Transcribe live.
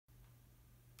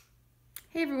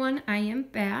Hey everyone, I am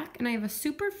back and I have a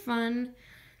super fun,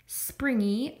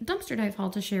 springy dumpster dive haul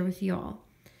to share with you all.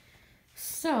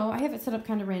 So I have it set up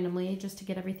kind of randomly just to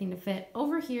get everything to fit.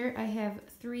 Over here I have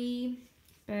 3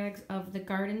 bags of the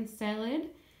garden salad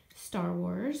Star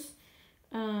Wars.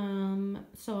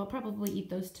 So I'll probably eat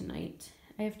those tonight.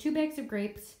 I have 2 bags of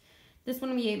grapes. This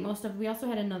one we ate most of. We also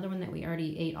had another one that we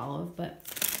already ate all of, but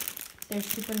they're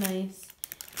super nice.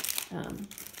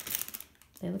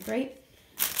 They look great.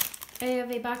 I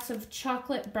have a box of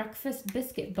chocolate breakfast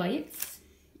biscuit bites,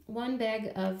 1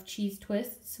 bag of cheese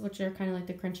twists, which are kind of like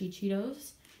the crunchy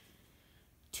Cheetos,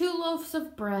 2 loaves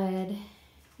of bread,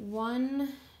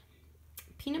 1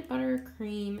 peanut butter,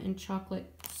 cream, and chocolate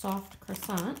soft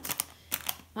croissant.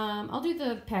 I'll do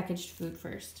the packaged food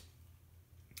first.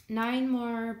 9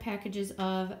 more packages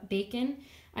of bacon.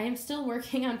 I am still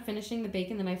working on finishing the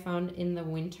bacon that I found in the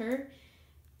winter.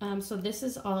 So this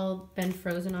has all been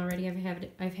frozen already.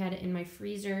 I've had it in my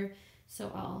freezer,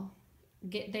 so I'll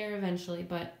get there eventually,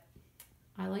 but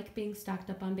I like being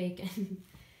stocked up on bacon.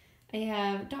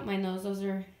 Don't mind those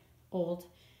are old.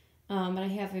 But I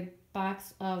have a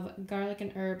box of garlic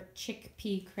and herb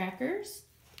chickpea crackers,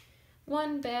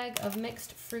 1 bag of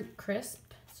mixed fruit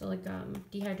crisp, so like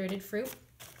dehydrated fruit,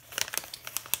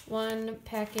 1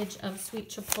 package of sweet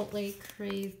chipotle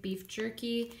crave beef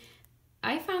jerky.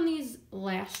 I found these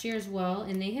last year as well,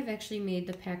 and they have actually made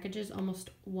the packages almost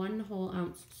 1 whole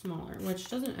ounce smaller, which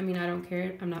doesn't, I don't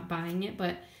care, I'm not buying it,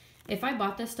 but if I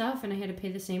bought this stuff and I had to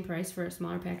pay the same price for a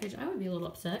smaller package, I would be a little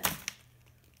upset.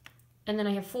 And then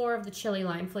I have 4 of the chili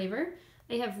lime flavor.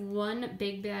 I have 1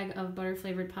 big bag of butter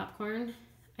flavored popcorn.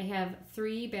 I have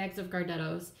 3 bags of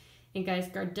Gardettos, and guys,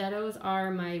 Gardettos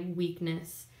are my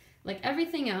weakness. Like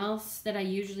everything else that I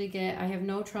usually get, I have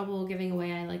no trouble giving away.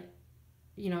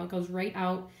 It goes right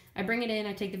out. I bring it in,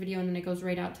 I take the video, and then it goes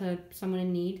right out to someone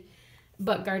in need.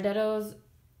 But Gardettos,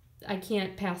 I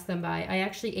can't pass them by. I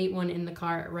actually ate one in the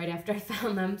car right after I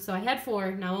found them. So I had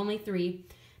 4, now only 3.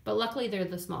 But luckily they're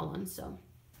the small ones, so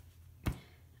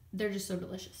they're just so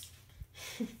delicious.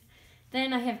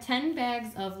 Then I have 10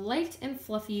 bags of light and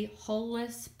fluffy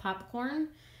wholeless popcorn.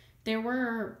 There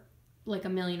were like a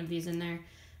million of these in there.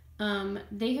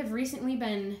 They have recently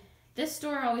been... This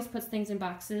store always puts things in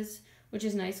boxes, which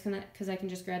is nice because I can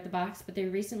just grab the box, but they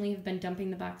recently have been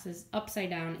dumping the boxes upside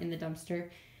down in the dumpster.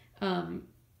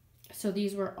 So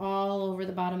these were all over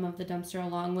the bottom of the dumpster,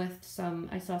 along with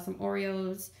I saw some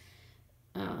Oreos,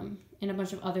 and a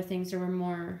bunch of other things. There were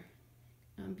more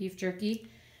beef jerky.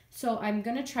 So I'm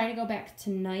going to try to go back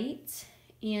tonight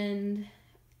and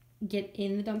get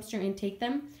in the dumpster and take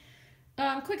them.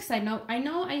 Quick side note, I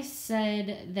know I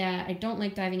said that I don't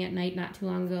like diving at night not too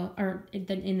long ago, or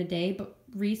in the day, but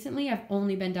recently I've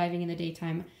only been diving in the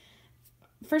daytime.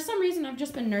 For some reason, I've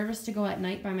just been nervous to go at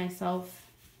night by myself,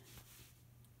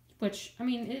 which,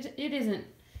 it isn't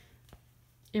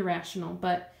irrational,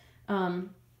 but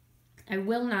I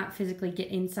will not physically get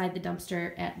inside the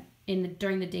dumpster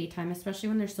during the daytime, especially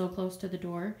when they're so close to the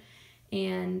door.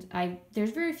 And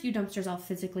there's very few dumpsters I'll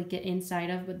physically get inside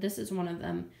of, but this is one of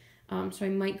them. So I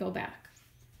might go back.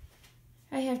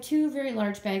 I have 2 very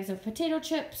large bags of potato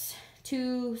chips,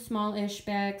 2 small-ish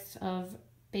bags of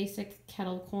basic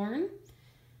kettle corn,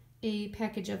 a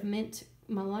package of mint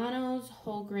Milanos,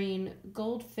 whole grain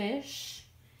goldfish,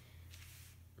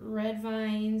 red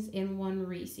vines, and 1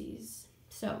 Reese's.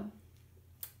 So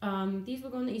these will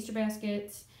go in the Easter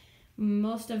baskets.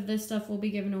 Most of this stuff will be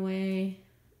given away.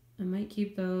 I might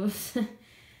keep those.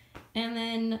 And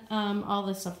then all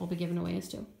this stuff will be given away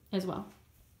as well.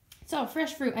 So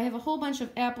fresh fruit. I have a whole bunch of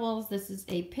apples. This is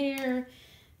a pear.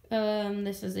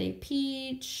 This is a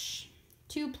peach.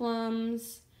 2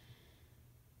 plums.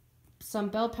 Some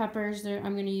bell peppers.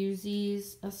 I'm going to use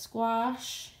these. A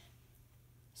squash.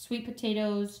 Sweet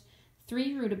potatoes.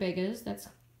 3 rutabagas. That's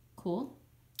cool.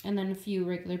 And then a few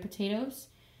regular potatoes.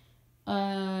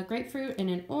 Grapefruit and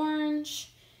an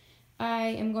orange. I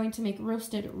am going to make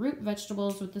roasted root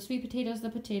vegetables with the sweet potatoes,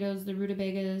 the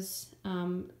rutabagas.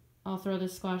 I'll throw the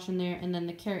squash in there, and then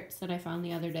the carrots that I found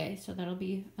the other day. So that'll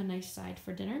be a nice side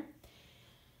for dinner.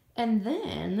 And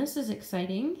then, this is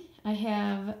exciting. I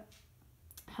have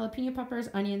jalapeno peppers,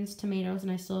 onions, tomatoes,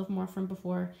 and I still have more from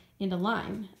before, and a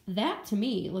lime. That, to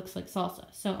me, looks like salsa.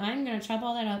 So I'm going to chop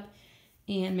all that up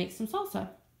and make some salsa.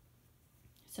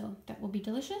 So that will be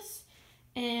delicious.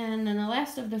 And then the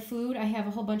last of the food, I have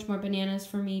a whole bunch more bananas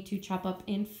for me to chop up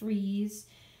and freeze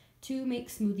to make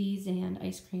smoothies and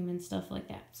ice cream and stuff like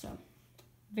that. So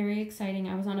very exciting.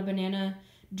 I was on a banana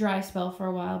dry spell for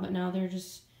a while, but now they're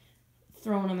just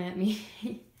throwing them at me.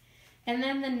 And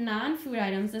then the non-food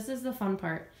items, this is the fun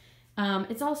part.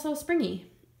 It's also springy.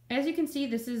 as you can see,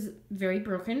 this is very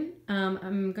broken.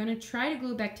 I'm going to try to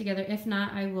glue it back together. If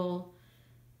not, I'll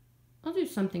do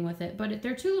something with it. But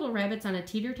they're two little rabbits on a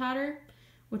teeter-totter,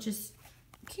 which is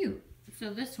cute.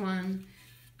 So this one,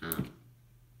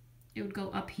 it would go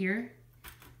up here,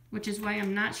 which is why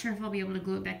I'm not sure if I'll be able to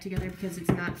glue it back together because it's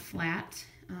not flat.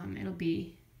 It'll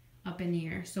be up in the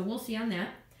air. So we'll see on that.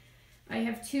 I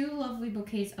have two lovely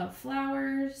bouquets of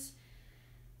flowers.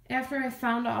 After I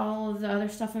found all of the other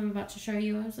stuff I'm about to show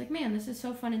you, I was like, man, this is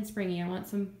so fun and springy. I want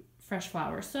some fresh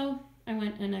flowers. So I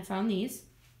went and I found these.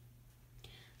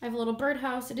 I have a little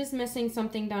birdhouse. It is missing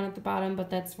something down at the bottom, but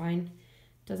that's fine.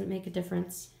 Doesn't make a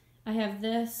difference. I have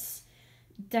this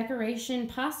decoration,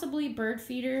 possibly bird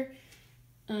feeder.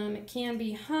 It can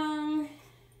be hung,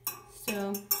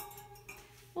 so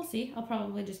we'll see. I'll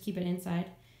probably just keep it inside.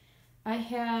 I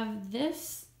have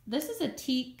this. This is a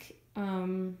teak,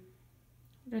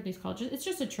 what are these called? It's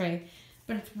just a tray,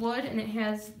 but it's wood and it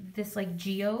has this like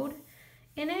geode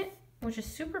in it, which is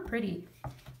super pretty.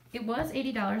 It was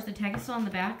 $80. The tag is still on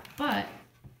the back, but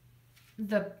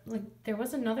there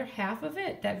was another half of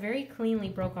it that very cleanly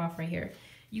broke off right here.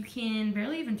 You can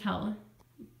barely even tell,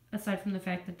 aside from the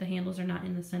fact that the handles are not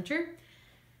in the center,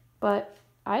 but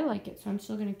I like it, so I'm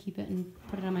still gonna keep it and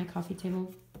put it on my coffee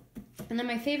table. And then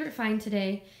my favorite find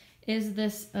today is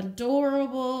this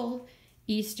adorable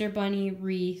Easter bunny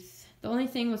wreath. The only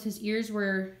thing was his ears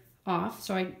were off,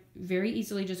 so I very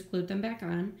easily just glued them back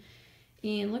on.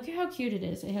 And look at how cute it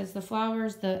is. It has the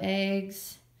flowers, the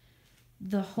eggs,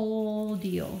 the whole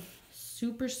deal.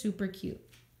 Super, super cute.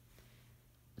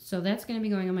 So that's going to be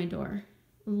going on my door.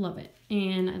 Love it.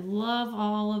 And I love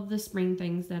all of the spring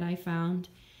things that I found.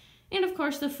 And of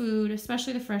course the food,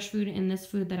 especially the fresh food and this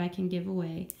food that I can give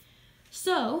away.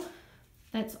 So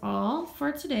that's all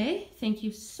for today. Thank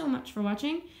you so much for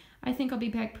watching. I think I'll be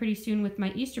back pretty soon with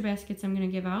my Easter baskets I'm going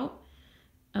to give out.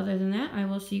 Other than that, I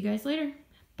will see you guys later.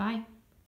 Bye.